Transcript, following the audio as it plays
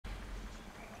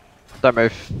Don't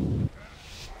move.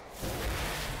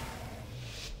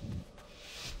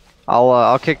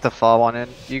 I'll kick the far one in.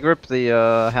 You grip the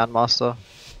Houndmaster.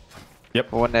 Yep.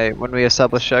 For when we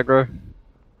establish aggro.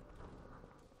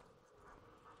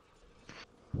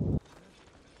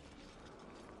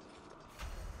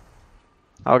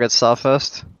 I'll get Star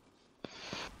first.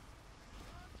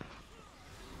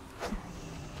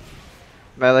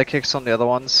 Melee kicks on the other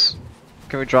ones.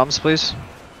 Can we drums, please?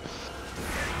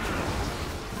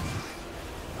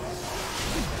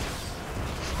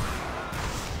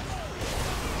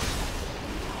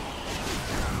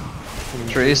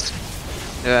 Trees.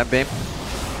 Yeah, beam.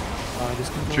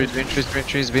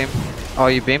 Trees beam. Oh,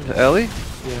 you beamed early? Yeah.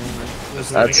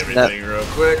 Just That's doing everything real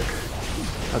quick.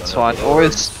 That's fine.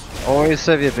 Always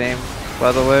save your beam,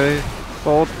 by the way.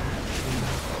 Bold.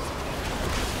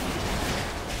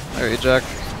 There you Jack.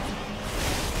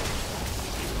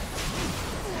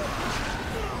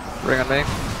 Ring on me.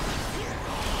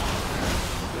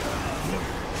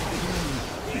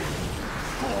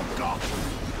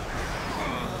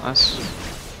 Nice.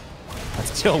 That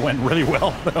still went really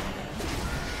well though.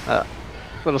 A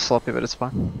little sloppy, but it's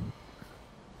fine.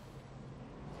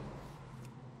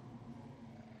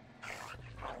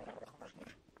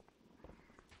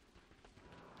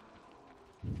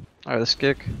 Alright, let's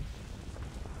kick.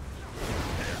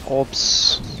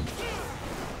 Orbs.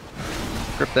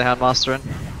 Grip the Houndmaster in.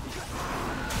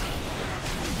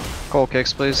 Call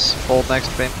kicks, please. Hold next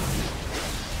beam.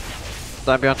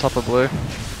 Don't be on top of blue.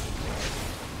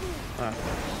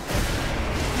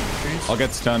 I'll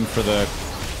get stunned for the...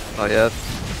 Not yet.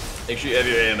 Make sure you have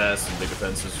your AMS and big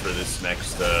defenses for this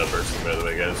next bursting, by the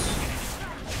way, guys.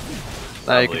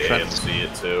 Now you Probably can trance. AMC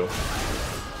it too.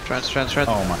 Trance.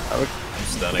 Oh my. I would I'm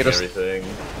stunning Get us- everything.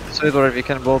 soothe whatever you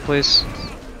can, ball, please.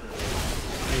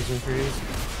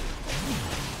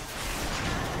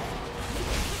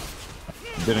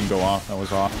 Didn't go off, that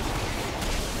was off.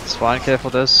 It's fine, careful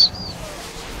this.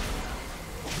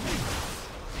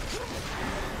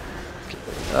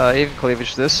 Even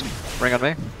cleavage this. Ring on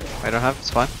me. I don't have, it's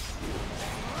fine.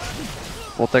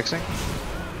 Vortexing.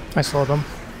 I slowed them.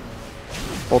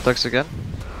 Vortex again.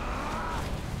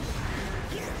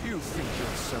 You think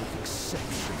yourself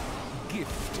exceptional,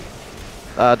 gifted.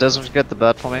 Deswind, get the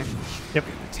bat for me. Yep.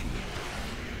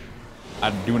 I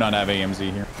do not have AMZ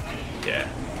here. Yeah,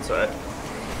 it's alright.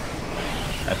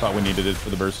 I thought we needed it for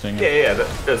the bursting. Yeah,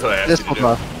 that's what I asked This you will to do.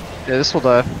 die. Yeah, this will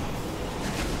die.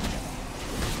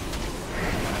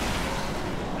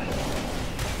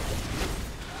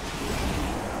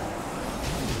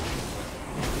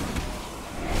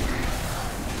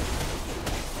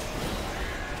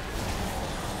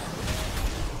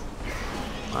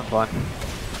 I'm fine.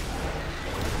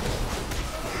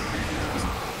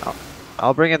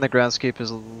 I'll bring in the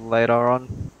groundskeepers later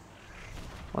on.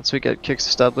 Once we get kicks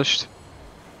established.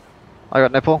 I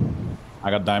got nipple.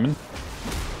 I got diamond.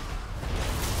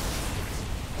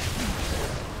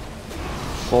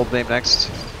 Bold beam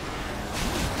next.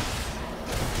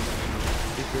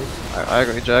 I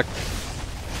got you, Jack.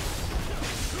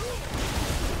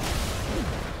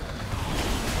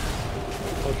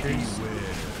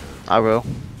 I will.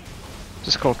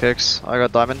 Just call kicks. I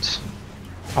got diamond.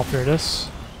 I'll clear this.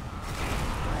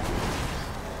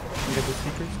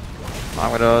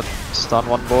 I'm gonna stun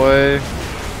one boy.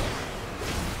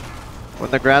 When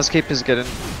the groundskeepers get in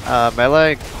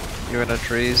melee, you're in the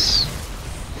trees.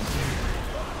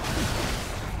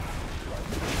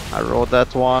 I rolled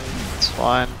that one. It's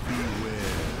fine.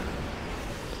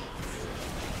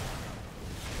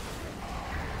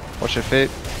 Watch your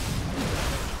feet.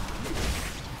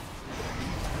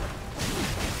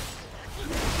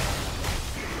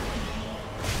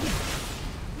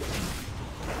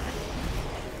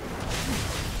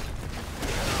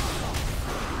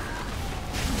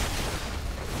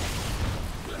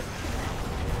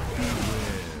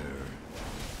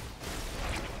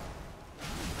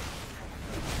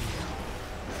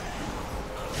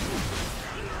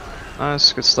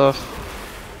 Nice, good stuff.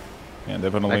 Yeah,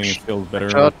 definitely Next feels better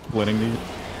shot. splitting these.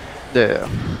 Yeah.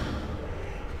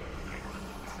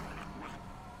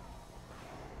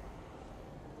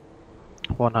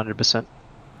 %.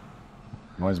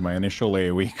 Otherwise my initial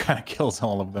AoE kind of kills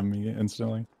all of them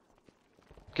instantly.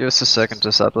 Give us a second to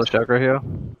establish aggro here.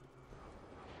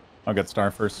 I'll get star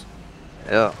first.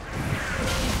 Yeah.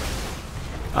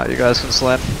 You guys can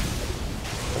slam.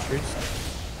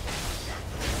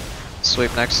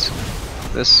 Sweep next.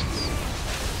 This.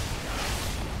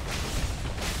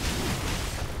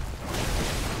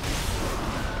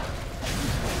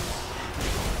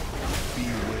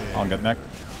 I'll get neck.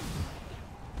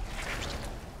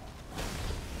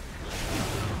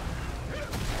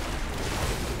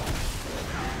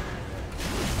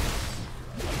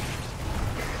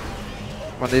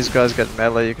 When these guys get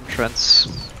melee, you can trance.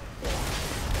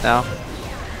 Now.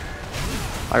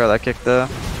 I got that kick there.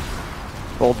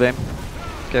 Ball beam.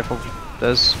 Careful,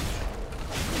 Des.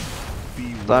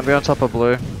 Don't be on top of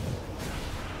blue.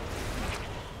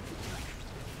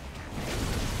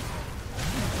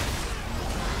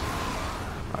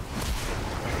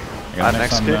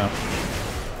 Next kick.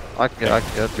 I can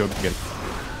get. Go get.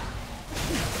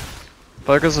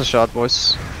 Focus the shot,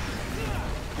 boys.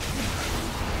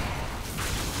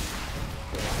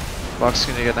 Box,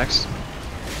 can you get next?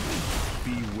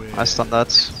 I stunned that.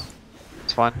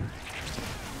 It's fine.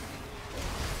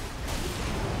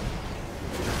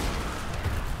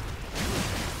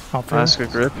 Nice, good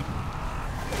grip.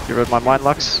 You read my mind,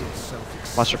 Lux.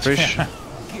 Much appreciated.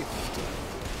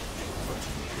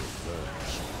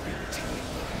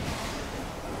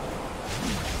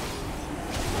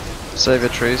 Save your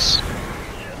trees.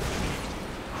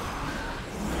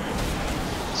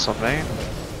 Something.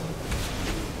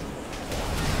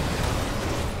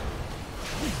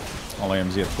 All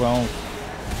AMZ at 12.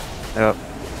 Yep.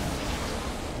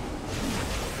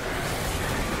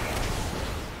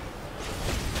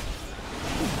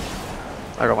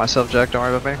 I got myself jacked, don't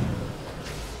worry about me.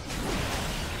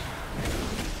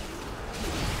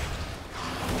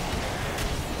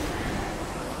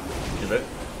 Give it.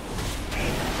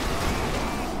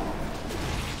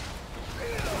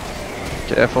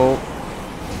 Careful.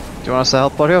 Do you want us to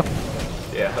help out here?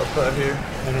 Yeah, help out here.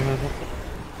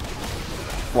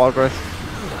 Wild growth.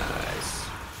 Nice.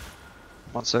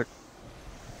 1 sec.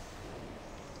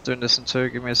 Doing this in 2,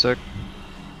 give me a sec.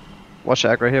 Watch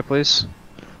aggro here, please.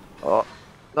 Oh,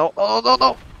 no, oh, no,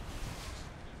 no!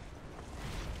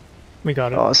 We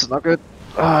got it. Oh, this is not good.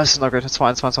 Ah, this is not good. It's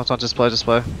fine, it's fine, it's fine. Just play, just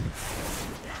play.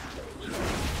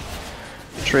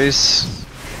 Trees.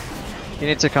 You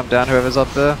need to come down, whoever's up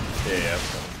there. Yeah.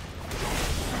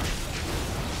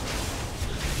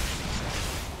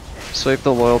 Sweep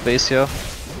the loyal base here.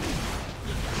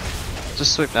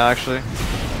 Just sweep now, actually.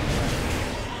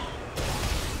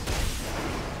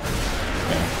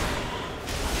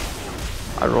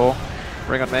 I roll.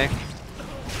 Bring on me.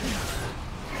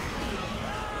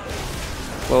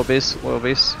 Loyal base, loyal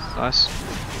base. Nice.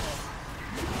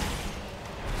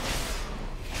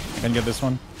 Can get this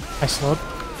one. I slowed.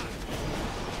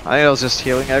 I think I was just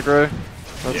healing aggro.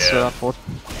 That's Yeah.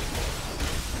 unfortunate.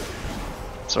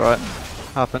 It's alright.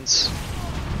 Happens.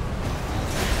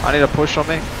 I need a push on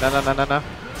me. No, no, no, no, no. I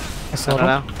No, slowed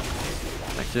no, him. no.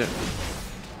 Thank you.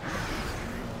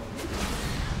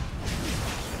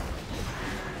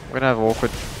 We're gonna have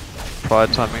awkward pride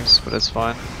timings, but it's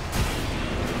fine.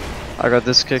 I got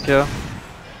this kick here.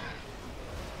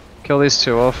 Kill these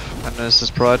two off, and then this is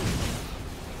pride.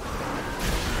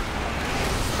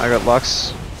 I got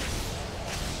Lux.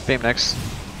 Beam next.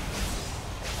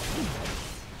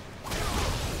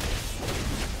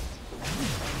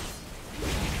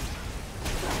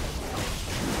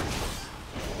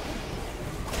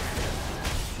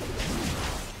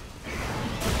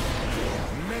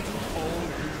 Metal all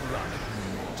who run,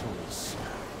 mortals.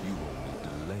 You only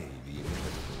delay the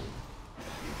inevitable.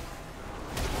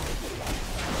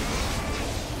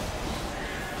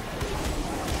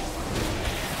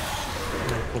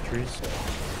 Trees.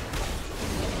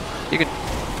 You can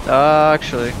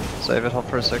actually save it. Hold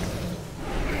for a second.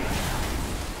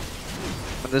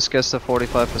 When this gets to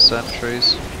 45%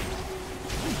 trees.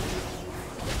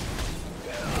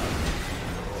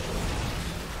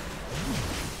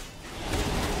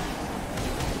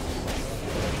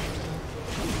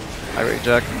 I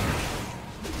reject.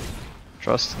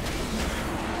 Trust.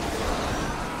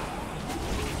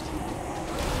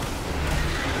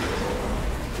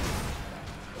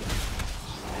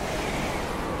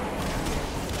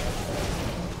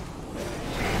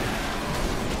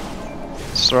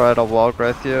 Let's throw out a wall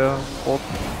growth here. Hold.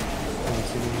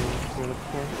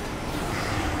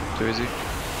 Too easy.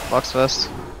 Box vest.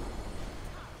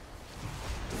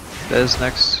 There's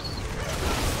next.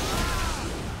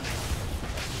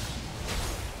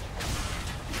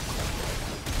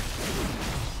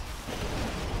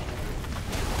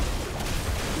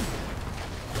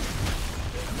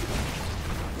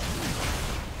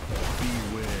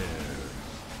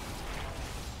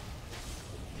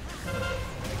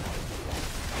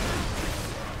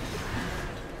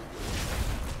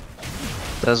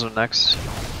 Deswind next.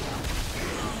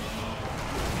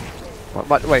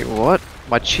 Wait, what?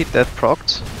 My cheat death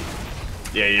procced?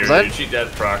 Yeah, your cheat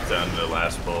death procced on the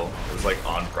last pull. It was like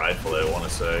on prideful, I want to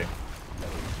say.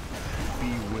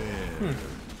 Beware.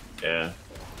 Yeah.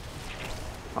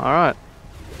 Alright.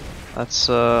 That's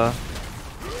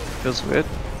feels weird.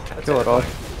 Kill it off.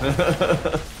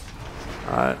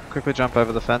 Alright, quickly jump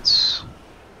over the fence.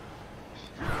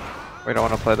 We don't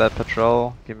want to play that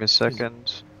patrol. Give me a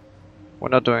second. We're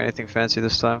not doing anything fancy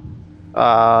this time.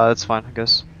 That's fine, I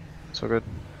guess. It's all good.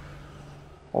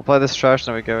 We'll play this trash,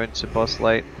 then we go into boss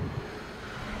late.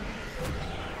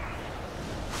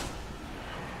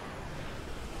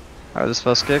 Alright, this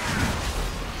first kick.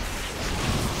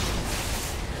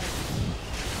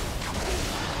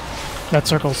 That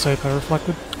circle's safe, I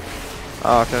reflected.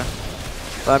 Oh, okay.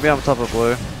 That'd be on top of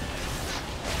blue.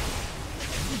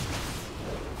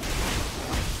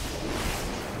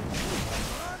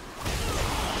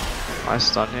 Nice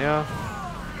stun here.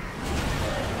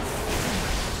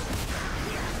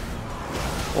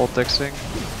 Ult dixing.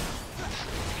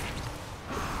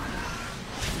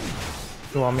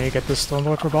 You want me to get this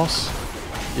Stonewalker boss?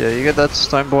 Yeah, you get that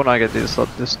Stonebone, I get this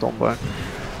Stonebone.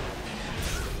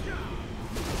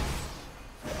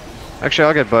 Actually,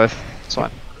 I'll get both. It's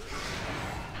fine.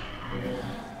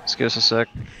 Just give us a sec.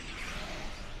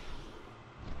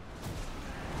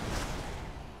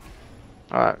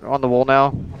 Alright, on the wall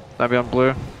now. Maybe on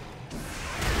blue.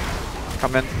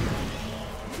 Come in.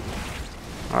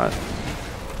 Alright.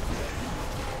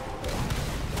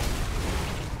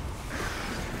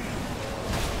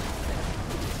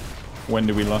 When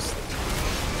do we lost?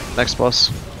 Next boss.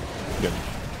 Good.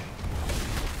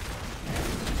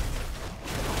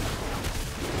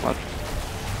 What?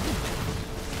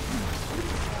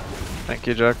 Thank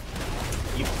you, Jack.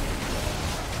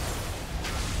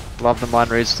 Love the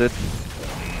mind reads, dude.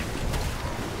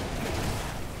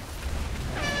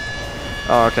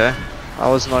 Oh, okay. I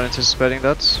was not anticipating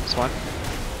that. It's fine.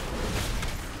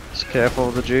 Just careful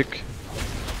with the juke.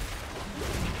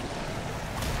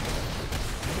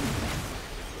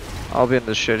 I'll be in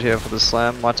the shit here for the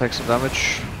slam. Might take some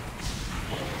damage.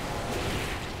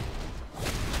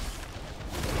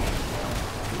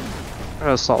 I'm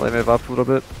gonna slightly move up a little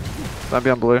bit. Maybe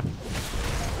on blue.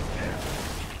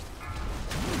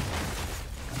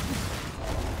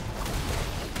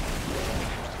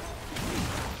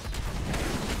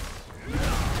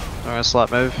 I'm gonna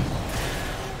slight move.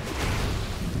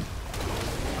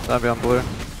 Maybe on blue.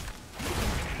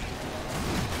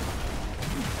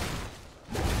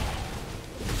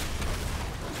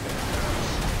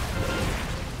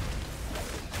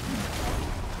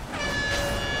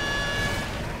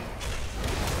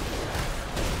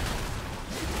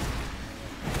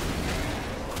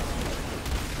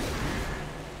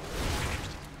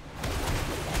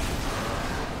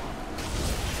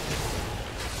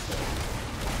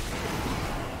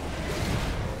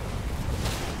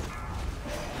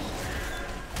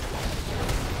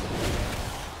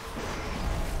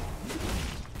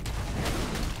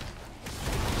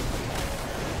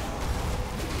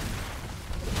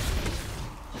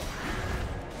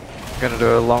 I'm gonna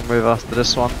do a long move after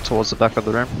this one towards the back of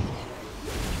the room.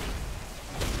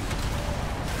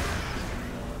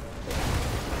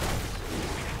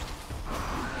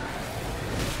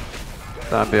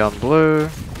 Down beyond blue.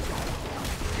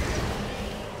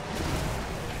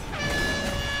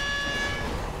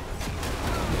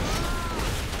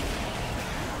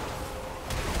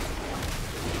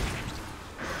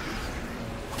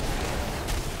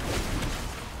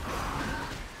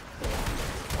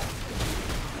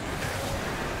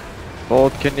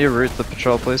 Bold, can you route the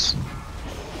patrol, please?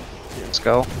 Let's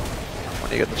go.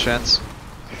 When you get the chance.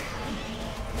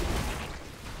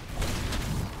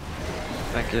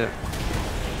 Thank you.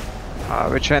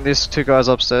 We chain these two guys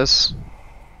upstairs.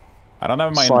 I don't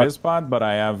have my Slide. invis pod, but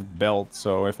I have belt,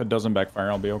 so if it doesn't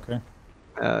backfire, I'll be okay.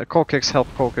 Call kicks, help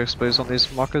call kicks, please, on these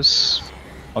markers.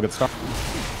 I'll get stuck.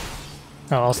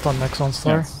 Oh, I'll stun next on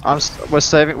Star. Yes. We're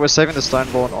saving the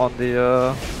Stoneborn on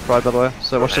the pride, by the way.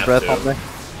 So watch the breath on me.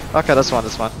 Okay, that's fine.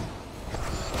 That's fine.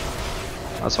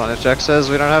 That's fine. If Jack says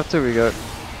we don't have to, we go.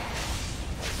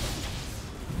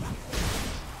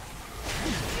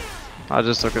 I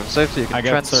just took it for safety. You can I get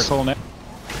trance. circle now.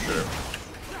 Sure.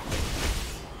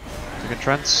 You can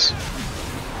trance.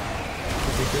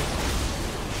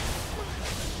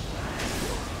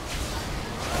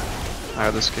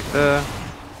 Alright, this kick there.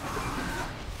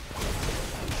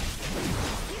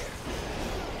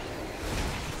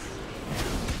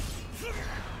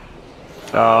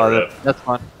 Oh, rip. that's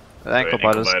fine. The ankle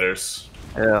biters.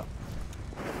 Yeah.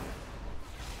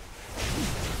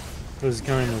 Was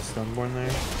going to Stoneborn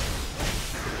there?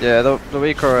 Yeah, the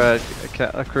Weakauras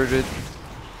accrued.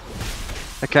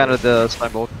 Accounted the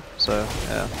Stoneboard, so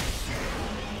yeah.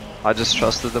 I just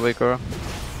trusted the Weakauras.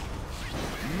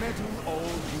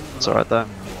 It's alright though.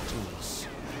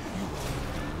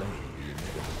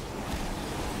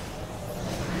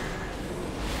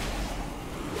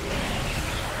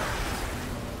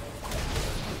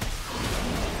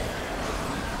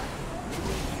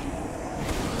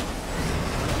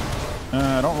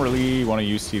 I don't really want to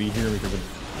use CD here because of...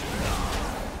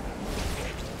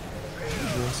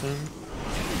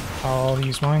 I'll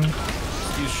use mine.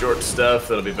 Just use short stuff,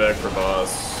 that'll be back for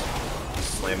boss.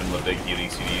 Slamming the big healing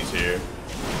CDs here.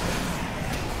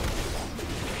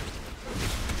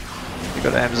 You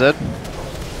got AMZ?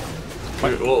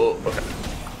 Whoa, okay.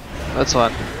 That's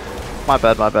fine. My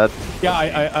bad, my bad.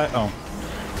 Yeah, oh.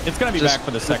 It's gonna be Just- back for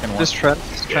the second one. Just Trent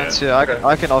here. okay.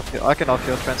 I can off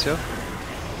your Trent here.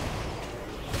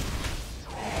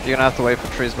 You're gonna have to wait for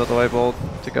trees by the way, Bold,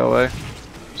 to go away.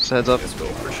 Just heads up. Let's go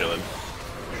for chilling.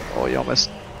 Oh, you almost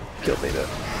killed me there.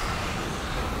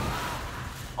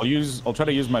 I'll try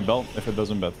to use my belt if it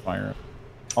doesn't backfire.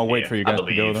 I'll wait for you guys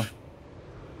to go though.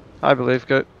 I believe,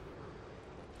 go.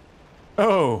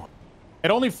 Oh, it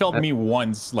only failed me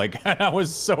once. Like I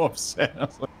was so upset. I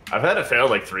was like, I've had it fail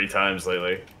like 3 times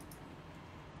lately.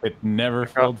 it never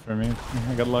failed for me.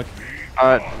 I got lucky.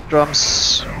 Alright,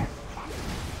 drums.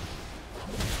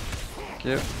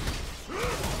 Thank you.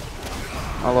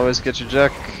 I'll always get you,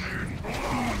 Jack.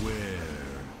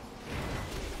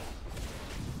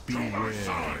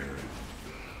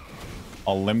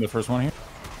 I'll limb the first one here.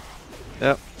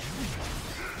 Yep.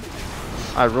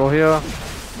 I roll here.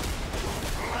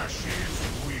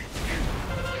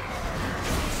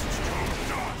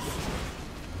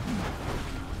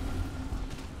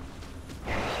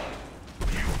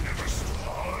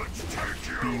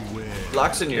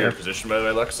 Locks in your position, by the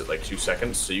way, Lux, at like 2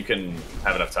 seconds, so you can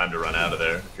have enough time to run out of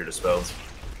there if you're dispelled.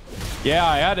 Yeah,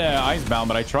 I had Icebound,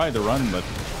 but I tried to run, but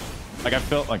like I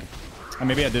felt like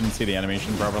maybe I didn't see the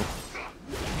animation properly.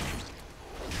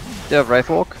 You have Wraith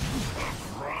Walk?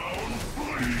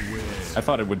 I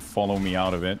thought it would follow me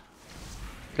out of it.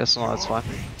 Guess not, that's fine.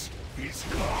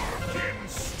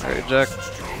 Alright, Jack.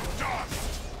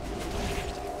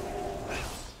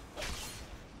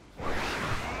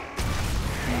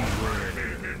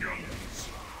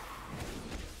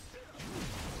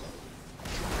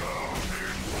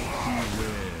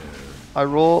 I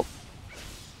roll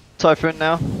Typhoon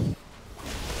now.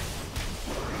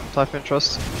 Typhoon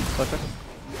trust. Typhoon.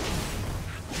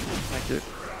 Thank you.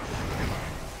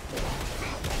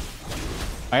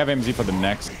 I have MZ for the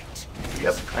next.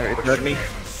 Yep. Alright, Push Jack. me.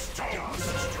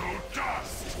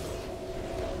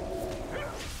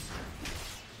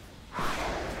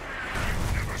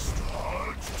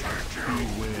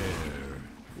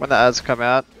 When the ads come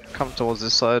out, come towards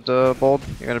this side, Bold.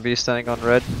 You're gonna be standing on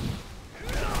red.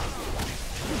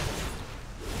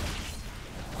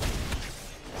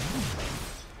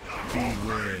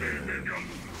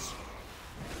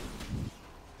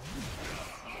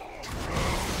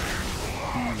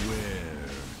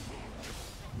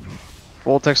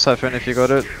 Vortex Typhoon if you got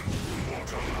it.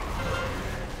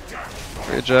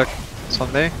 Great, Jack. It's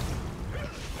on me.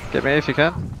 Get me if you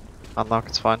can. Unlock,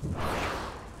 it's fine.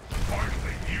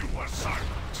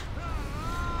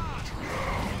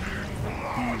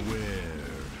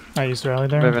 I used rally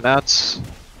there. Moving out.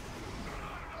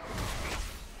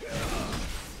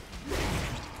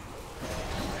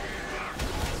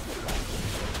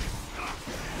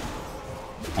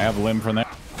 I have limb from there.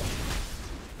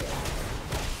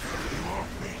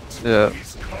 Yeah,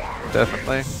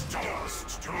 definitely.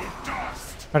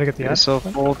 Try to get the Get ad.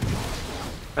 yourself pulled.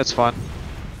 It's fine.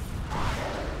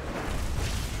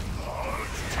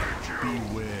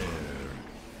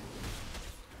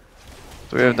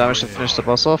 Do we have damage to finish the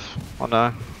boss off? Or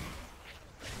no?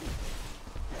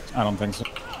 I don't think so.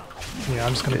 Yeah,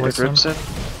 I'm just gonna Okay, blitz him. grips in.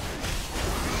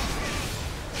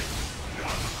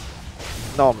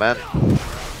 No, man.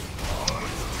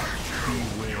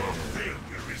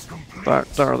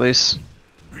 Don't release.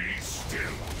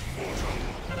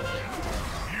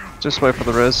 Just wait for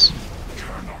the res.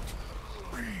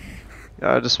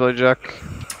 Yeah, I just really Jack.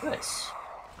 Nice.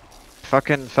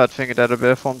 Fucking fat fingered out of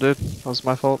bear form, dude. That was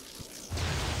my fault.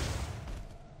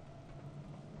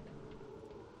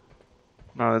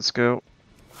 No, let's go.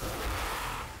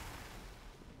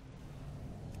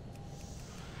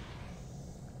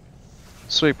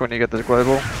 Sweep when you get the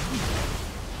global.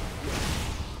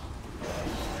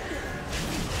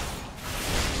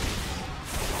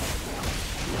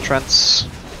 Trents.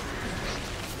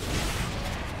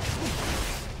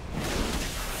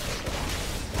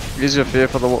 Use your fear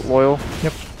for the loyal.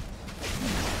 Yep.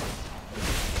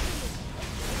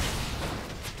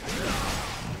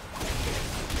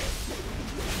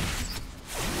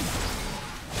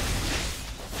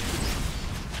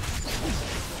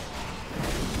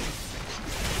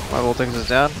 My vortex is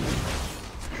down.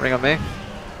 Ring on me.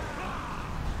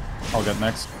 I'll get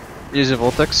next. Use your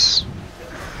vortex.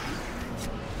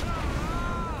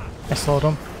 I slowed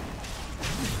him.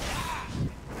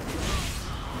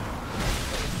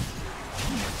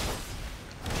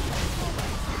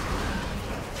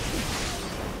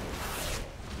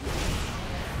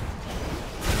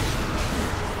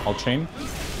 I'll chain.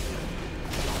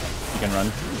 You can run.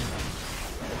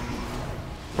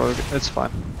 Bro, it's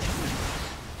fine.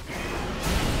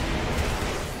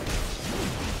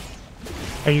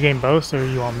 Are you getting both, or are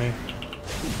you on me?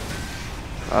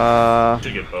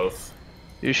 Should get both.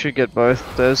 You should get both,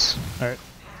 Des. Alright.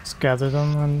 Let's gather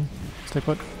them and stay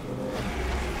put.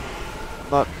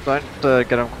 Don't get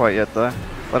them quite yet though.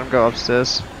 Let them go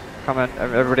upstairs. Come in,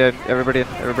 everybody in, everybody in,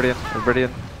 everybody in, everybody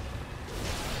in.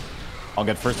 I'll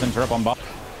get first interrupt on bot.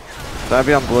 Don't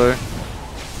be on blue.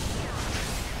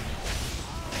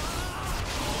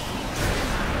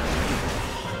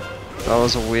 That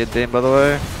was a weird beam, by the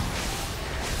way.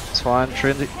 It's fine.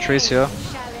 Tree's here.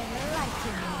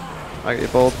 I get you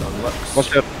bold.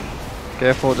 Watch it.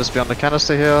 Careful, just be on the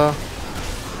canister here.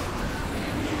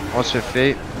 Watch your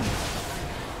feet.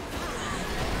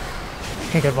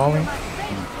 Can't get volley.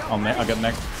 I'll get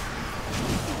next.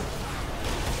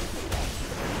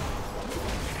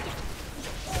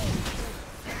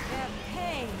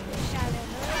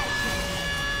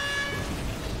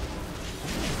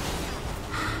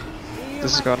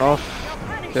 This is going off.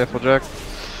 Careful, Jack.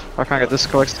 I can't get this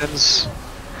collections.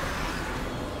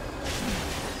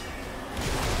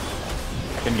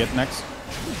 I can get next.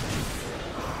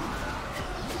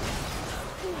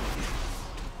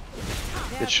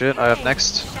 Good shit, I have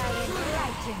next.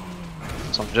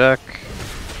 Some Jack.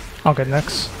 I'll get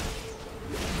next.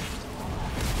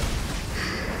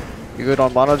 You good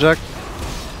on mono, Jack?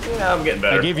 Yeah, I'm getting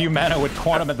better. I gave you mana with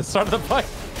quantum at the start of the fight.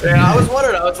 Yeah, I was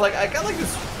wondering. I was like, I got like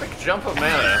this quick jump of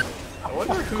mana. I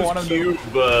wonder whose cube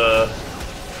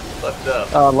left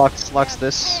up. Lux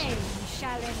this.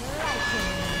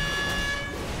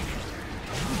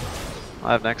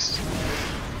 I have next.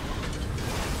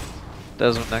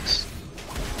 Deswind next.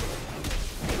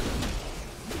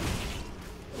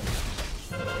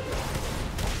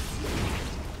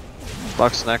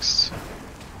 Lux next.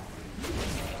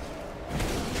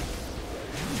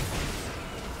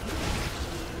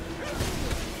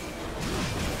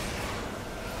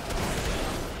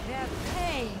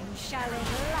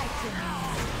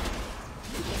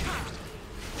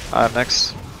 I have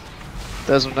next.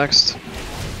 Deswind next.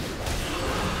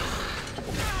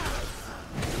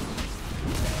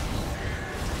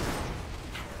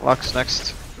 Lux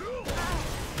next.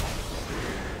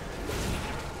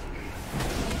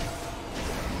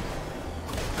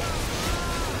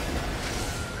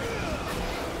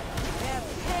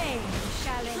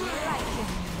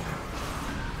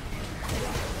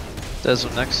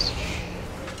 Deswind next.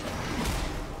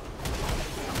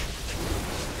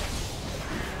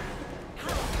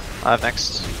 I have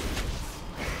next.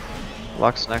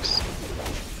 Lux next.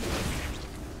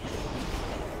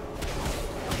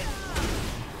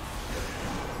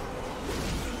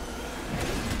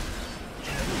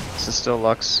 This is still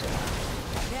Lux.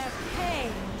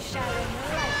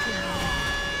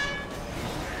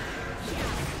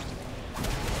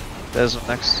 Deswind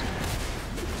next.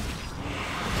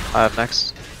 I have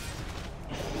next.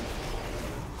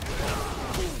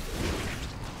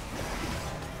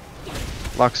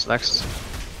 Lux next.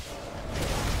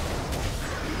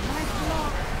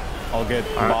 I'll get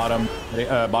bottom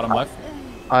left.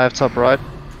 I have top right.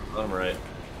 I'm right.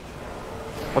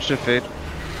 Watch your feet.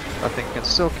 I think it can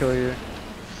still kill you.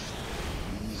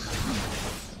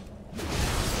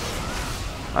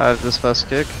 I have this first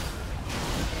kick.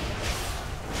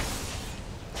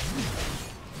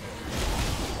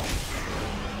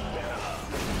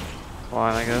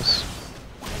 Fine, I guess.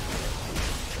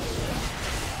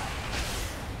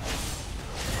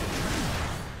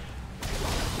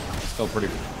 Still pretty.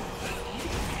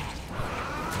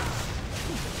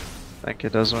 Thank you,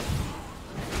 Deswind.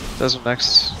 Deswind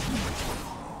next.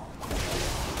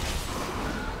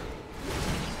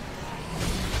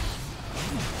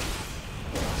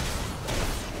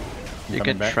 You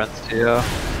can back. trend here.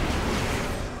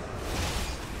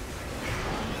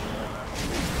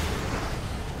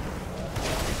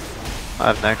 I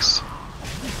have next.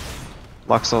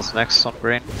 Luxel's next on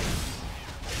green.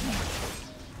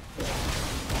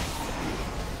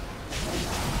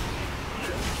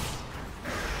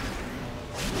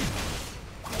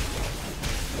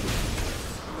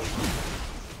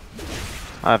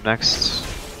 I have next.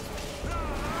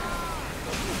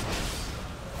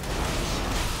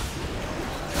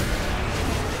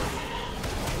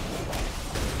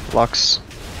 Lux.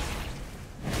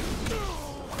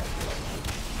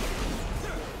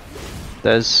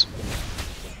 Des.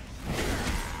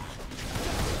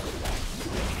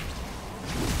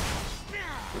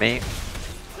 Me.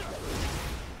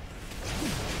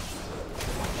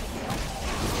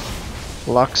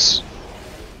 Lux.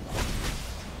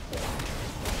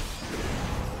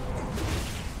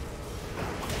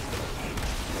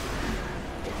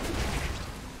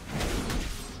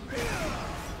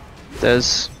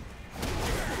 Des.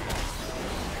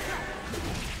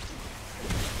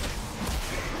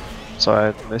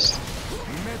 Sorry, I missed.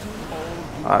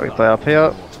 Alright, we play up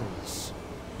here. Mortals,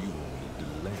 you only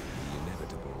delay the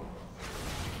inevitable.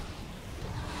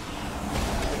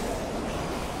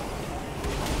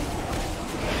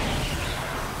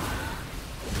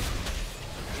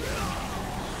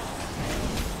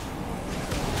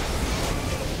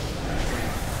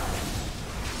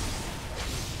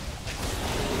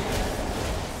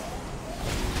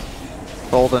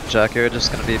 Bold and Jack are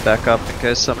just gonna be back up in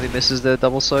case somebody misses their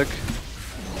double soak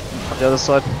on the other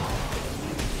side.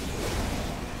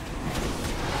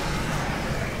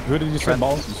 Who did you say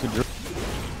balls? You said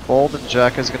Bold and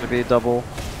Jack is gonna be double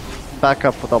back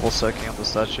up for double soaking on the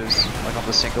statues, like on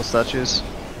the single statues.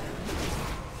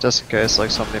 Just in case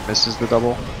like somebody misses the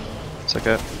double. It's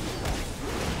okay.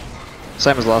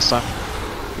 Same as last time.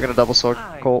 We're gonna double soak,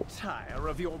 cool. Tire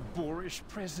of your boorish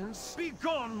presence. Be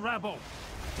gone, rabble.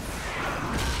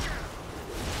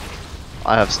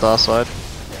 I have star side,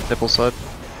 nipple side.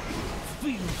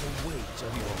 Feel the weight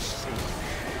of your sin.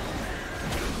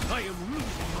 I am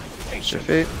losing my Your patience.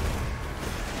 feet.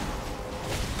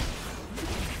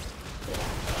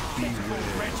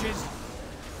 Wretches.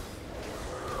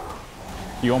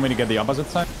 You want me to get the opposite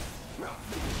side?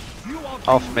 You are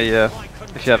Oh, for me, yeah.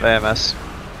 If you have AMS,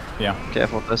 Yeah.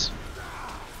 careful with this.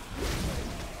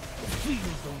 feel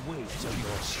the weight of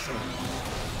your sin.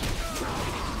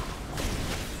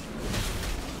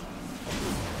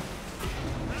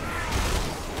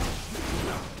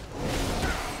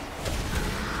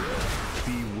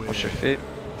 Watch your feet.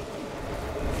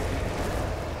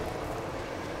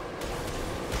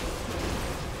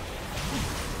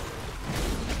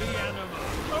 The animal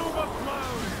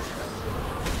overflows.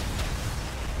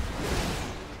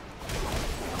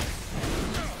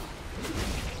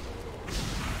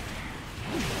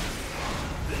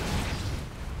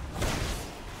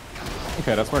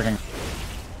 Okay, that's working.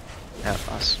 Yeah,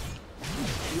 nice.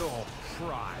 Your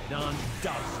pride undoes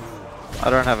you. I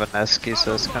don't have an Esky,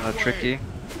 so it's kind of tricky.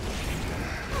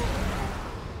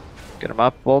 Get him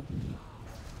up, Bold.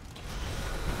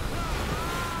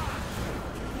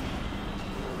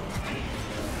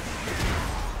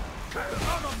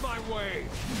 Out of my way.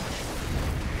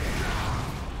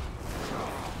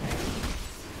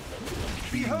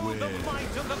 Behold the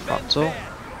might of the Frontal. Bartender.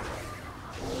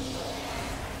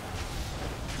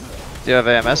 Do you have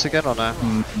AMS again or no?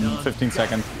 15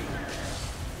 seconds.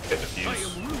 Get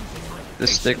diffused.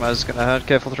 This stigma is gonna hurt.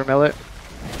 Careful through melee.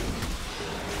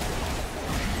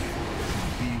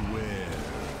 Beware.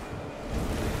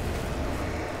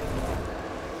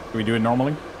 Do we do it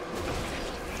normally?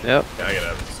 Yep. Yeah, I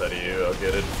gotta set you. I'll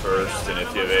get it first, and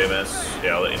if you have AMS,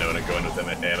 yeah, I'll let you know when I go in with them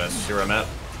at AMS. See where I'm at?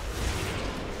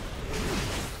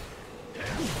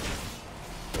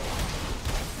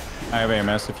 I have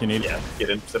AMS if you need. Yeah, get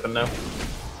in, sipping now.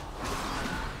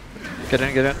 Get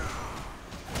in, get in.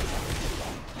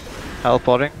 Help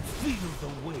potting. Feel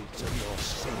the weight of your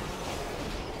sin.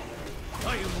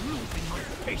 I am losing my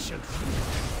patience.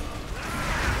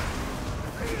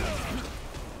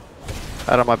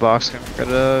 Out of my box. I'm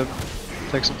gonna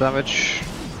take some damage.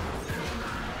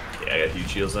 Yeah, I got huge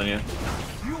shields on you.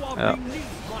 You are Yeah.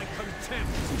 beneath my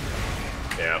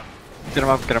contempt. Yeah. Get him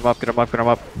up, get him up, get him up, get him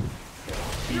up.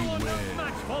 You are no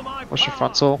match for my What's your power.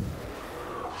 frontal?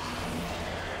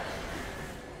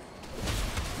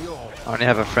 I only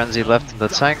have a frenzy left in the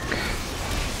tank.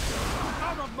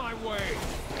 Out of my way.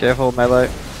 Careful, melee.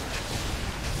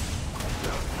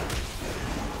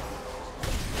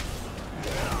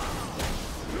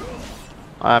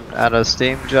 I'm out of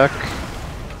steam, Jack.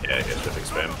 Yeah, I guess with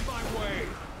expand. My way.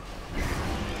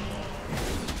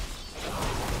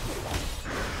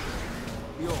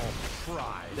 Your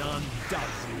pride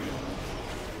undoes you.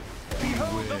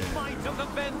 Behold the might of the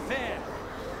Bartender.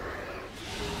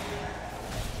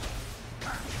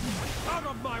 Out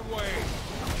of my way.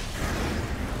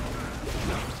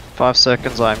 5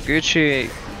 seconds, I'm Gucci.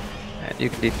 And you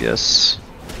can DPS.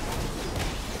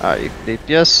 Alright, you can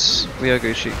DPS. We are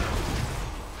Gucci.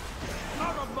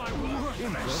 Out of my way.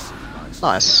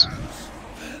 Nice.